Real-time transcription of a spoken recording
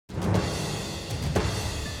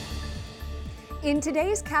In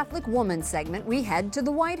today's Catholic Woman segment, we head to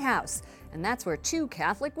the White House, and that's where two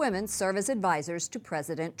Catholic women serve as advisors to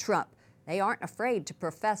President Trump. They aren't afraid to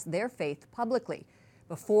profess their faith publicly.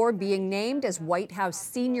 Before being named as White House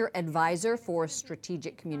Senior Advisor for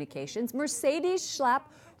Strategic Communications, Mercedes Schlapp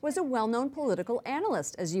was a well-known political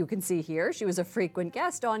analyst. As you can see here, she was a frequent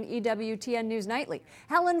guest on EWTN News Nightly.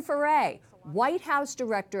 Helen Ferre, White House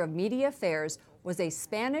Director of Media Affairs, was a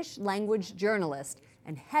Spanish-language journalist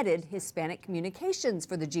and headed Hispanic communications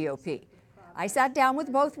for the GOP. I sat down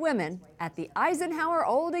with both women at the Eisenhower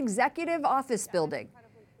Old Executive Office Building,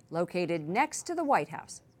 located next to the White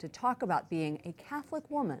House, to talk about being a Catholic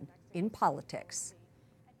woman in politics.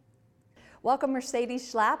 Welcome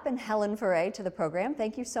Mercedes Schlapp and Helen Ferre to the program.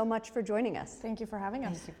 Thank you so much for joining us. Thank you for having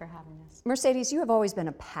us. Thank you for having us. Mercedes, you have always been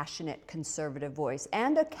a passionate conservative voice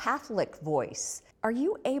and a Catholic voice. Are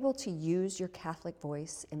you able to use your Catholic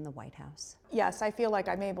voice in the White House? Yes, I feel like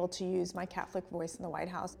I'm able to use my Catholic voice in the White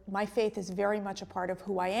House. My faith is very much a part of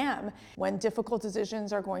who I am. When difficult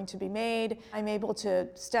decisions are going to be made, I'm able to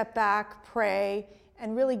step back, pray,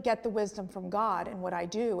 and really get the wisdom from God in what I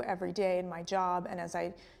do every day in my job and as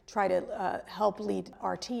I try to help lead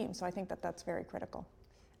our team. So I think that that's very critical.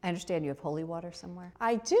 I understand you have holy water somewhere.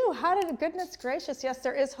 I do. How did, goodness gracious, yes,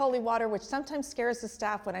 there is holy water, which sometimes scares the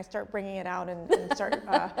staff when I start bringing it out and start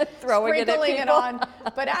sprinkling it on.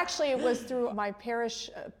 But actually, it was through my parish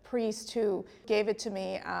priest who gave it to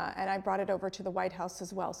me, and I brought it over to the White House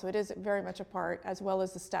as well. So it is very much a part, as well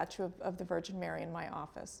as the statue of the Virgin Mary in my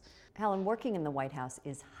office. Helen, working in the White House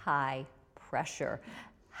is high pressure.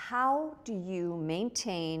 How do you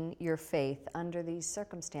maintain your faith under these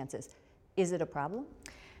circumstances? Is it a problem?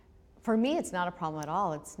 For me, it's not a problem at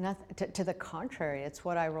all. It's not, to the contrary, it's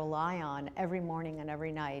what I rely on every morning and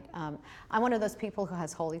every night. I'm one of those people who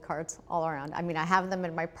has holy cards all around. I mean, I have them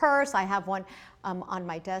in my purse. I have one on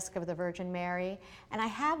my desk of the Virgin Mary. And I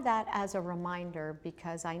have that as a reminder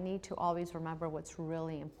because I need to always remember what's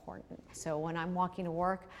really important. So when I'm walking to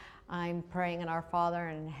work, I'm praying in Our Father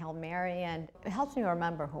and Hail Mary, and it helps me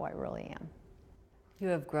remember who I really am. You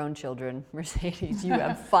have grown children, Mercedes. You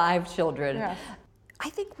have 5 children. Yeah. I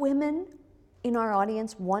think women in our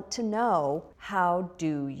audience want to know, how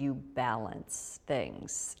do you balance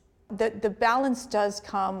things? The balance does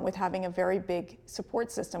come with having a very big support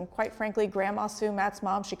system. Quite frankly, Grandma Sue, Matt's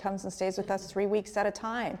mom, she comes and stays with us 3 weeks at a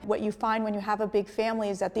time. What you find when you have a big family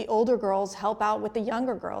is that the older girls help out with the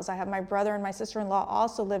younger girls. I have my brother and my sister-in-law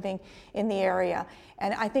also living in the area.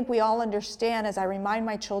 And I think we all understand, as I remind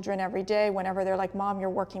my children every day, whenever they're like, Mom, you're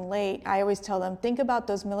working late, I always tell them, think about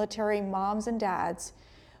those military moms and dads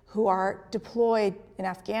who are deployed in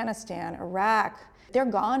Afghanistan, Iraq. They're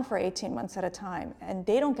gone for 18 months at a time, and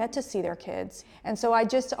they don't get to see their kids. And so I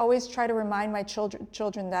just always try to remind my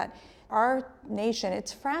children that our nation,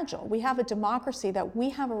 it's fragile. We have a democracy that we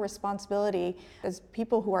have a responsibility as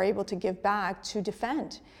people who are able to give back to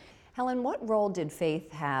defend. Helen, what role did faith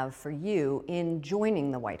have for you in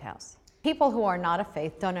joining the White House? People who are not of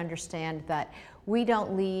faith don't understand that we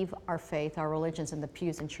don't leave our faith, our religions in the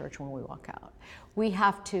pews in church when we walk out. We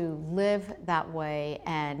have to live that way,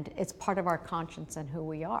 and it's part of our conscience and who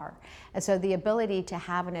we are. And so the ability to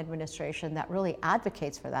have an administration that really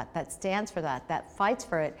advocates for that, that stands for that, that fights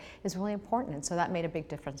for it, is really important. And so that made a big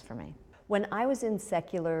difference for me. When I was in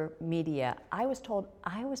secular media, I was told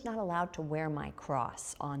I was not allowed to wear my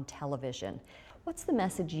cross on television. What's the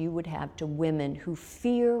message you would have to women who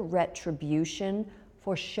fear retribution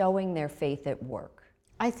for showing their faith at work?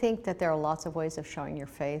 I think that there are lots of ways of showing your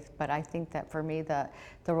faith, but I think that for me, the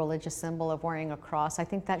religious symbol of wearing a cross, I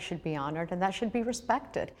think that should be honored and that should be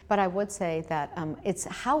respected. But I would say that it's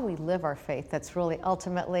how we live our faith that's really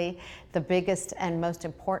ultimately the biggest and most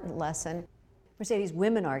important lesson. Mercedes,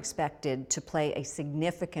 women are expected to play a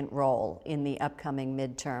significant role in the upcoming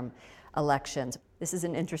midterm elections. This is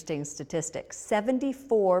an interesting statistic.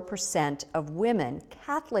 74% of women,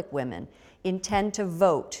 Catholic women, intend to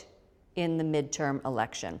vote in the midterm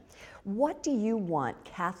election. What do you want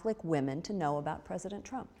Catholic women to know about President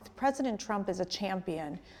Trump? President Trump is a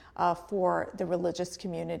champion for the religious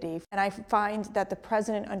community. And I find that the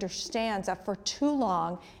president understands that for too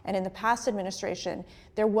long, and in the past administration,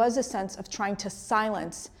 there was a sense of trying to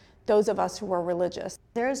silence those of us who are religious.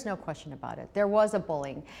 There is no question about it. There was a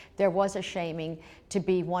bullying. There was a shaming to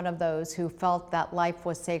be one of those who felt that life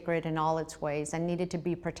was sacred in all its ways and needed to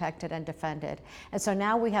be protected and defended. And so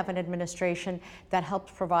now we have an administration that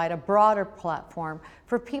helps provide a broader platform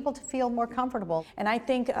for people to feel more comfortable. And I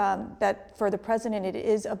think that for the president, it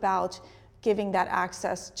is about giving that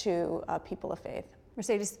access to people of faith.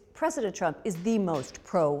 Mercedes, President Trump is the most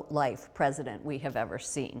pro-life president we have ever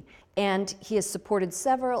seen. And he has supported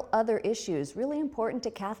several other issues really important to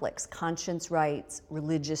Catholics: conscience rights,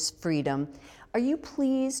 religious freedom. Are you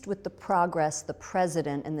pleased with the progress the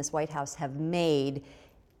president and this White House have made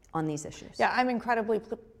on these issues? Yeah, I'm incredibly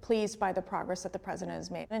pleased by the progress that the president has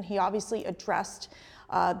made. And he obviously addressed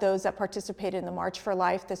those that participated in the March for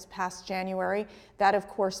Life this past January. That, of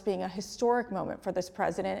course, being a historic moment for this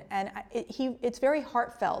president. And it's very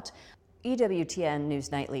heartfelt. EWTN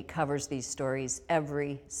News Nightly covers these stories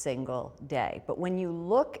every single day. But when you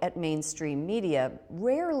look at mainstream media,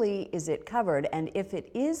 rarely is it covered. And if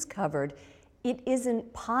it is covered, it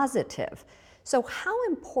isn't positive. So how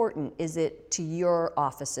important is it to your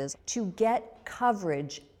offices to get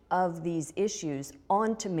coverage of these issues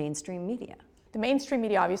onto mainstream media? The mainstream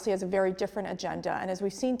media obviously has a very different agenda, and as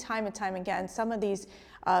we've seen time and time again, some of these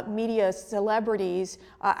media celebrities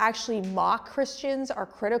actually mock Christians, are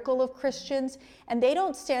critical of Christians, and they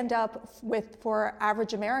don't stand up for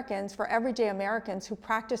average Americans, for everyday Americans who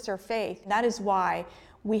practice their faith. That is why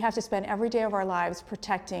we have to spend every day of our lives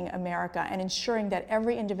protecting America and ensuring that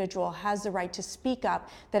every individual has the right to speak up,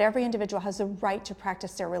 that every individual has the right to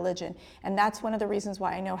practice their religion. And that's one of the reasons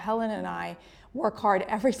why I know Helen and I work hard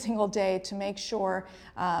every single day to make sure,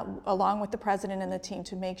 along with the president and the team,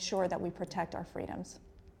 to make sure that we protect our freedoms.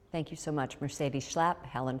 Thank you so much, Mercedes Schlapp,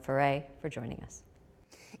 Helen Ferre, for joining us.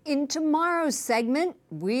 In tomorrow's segment,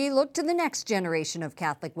 we look to the next generation of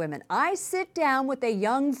Catholic women. I sit down with a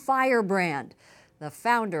young firebrand, the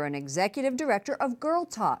founder and executive director of Girl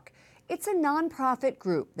Talk. It's a nonprofit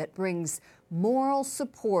group that brings moral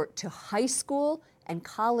support to high school and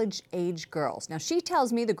college-age girls. Now, she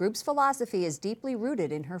tells me the group's philosophy is deeply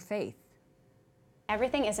rooted in her faith.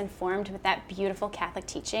 Everything is informed with that beautiful Catholic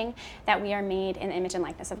teaching that we are made in the image and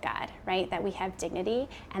likeness of God, right? That we have dignity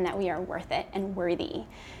and that we are worth it and worthy.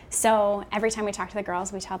 So every time we talk to the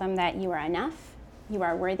girls, we tell them that you are enough, you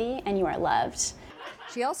are worthy, and you are loved.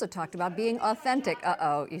 She also talked about being authentic.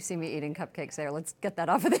 Uh-oh, you see me eating cupcakes there. Let's get that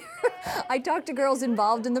off of there. I talked to girls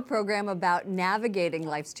involved in the program about navigating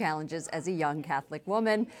life's challenges as a young Catholic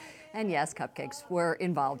woman. And yes, cupcakes were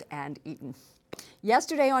involved and eaten.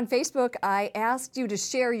 Yesterday on Facebook, I asked you to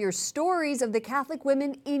share your stories of the Catholic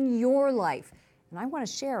women in your life. And I want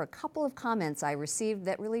to share a couple of comments I received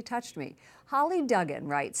that really touched me. Holly Duggan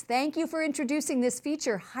writes, "Thank you for introducing this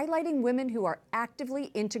feature, highlighting women who are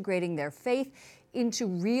actively integrating their faith into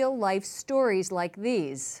real-life stories like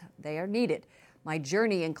these. They are needed. My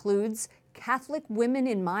journey includes Catholic women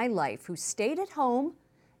in my life who stayed at home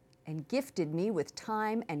and gifted me with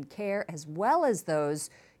time and care, as well as those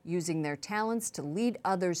using their talents to lead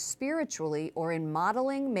others spiritually or in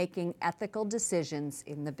modeling making ethical decisions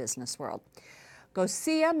in the business world."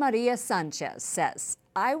 Gosia Maria Sanchez says,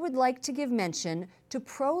 "I would like to give mention to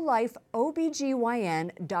pro-life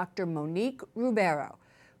OBGYN Dr. Monique Rubero,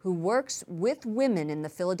 who works with women in the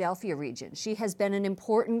Philadelphia region. She has been an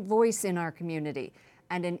important voice in our community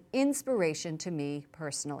and an inspiration to me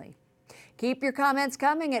personally." Keep your comments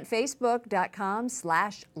coming at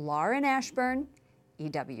facebook.com/Lauren Ashburn,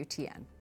 EWTN.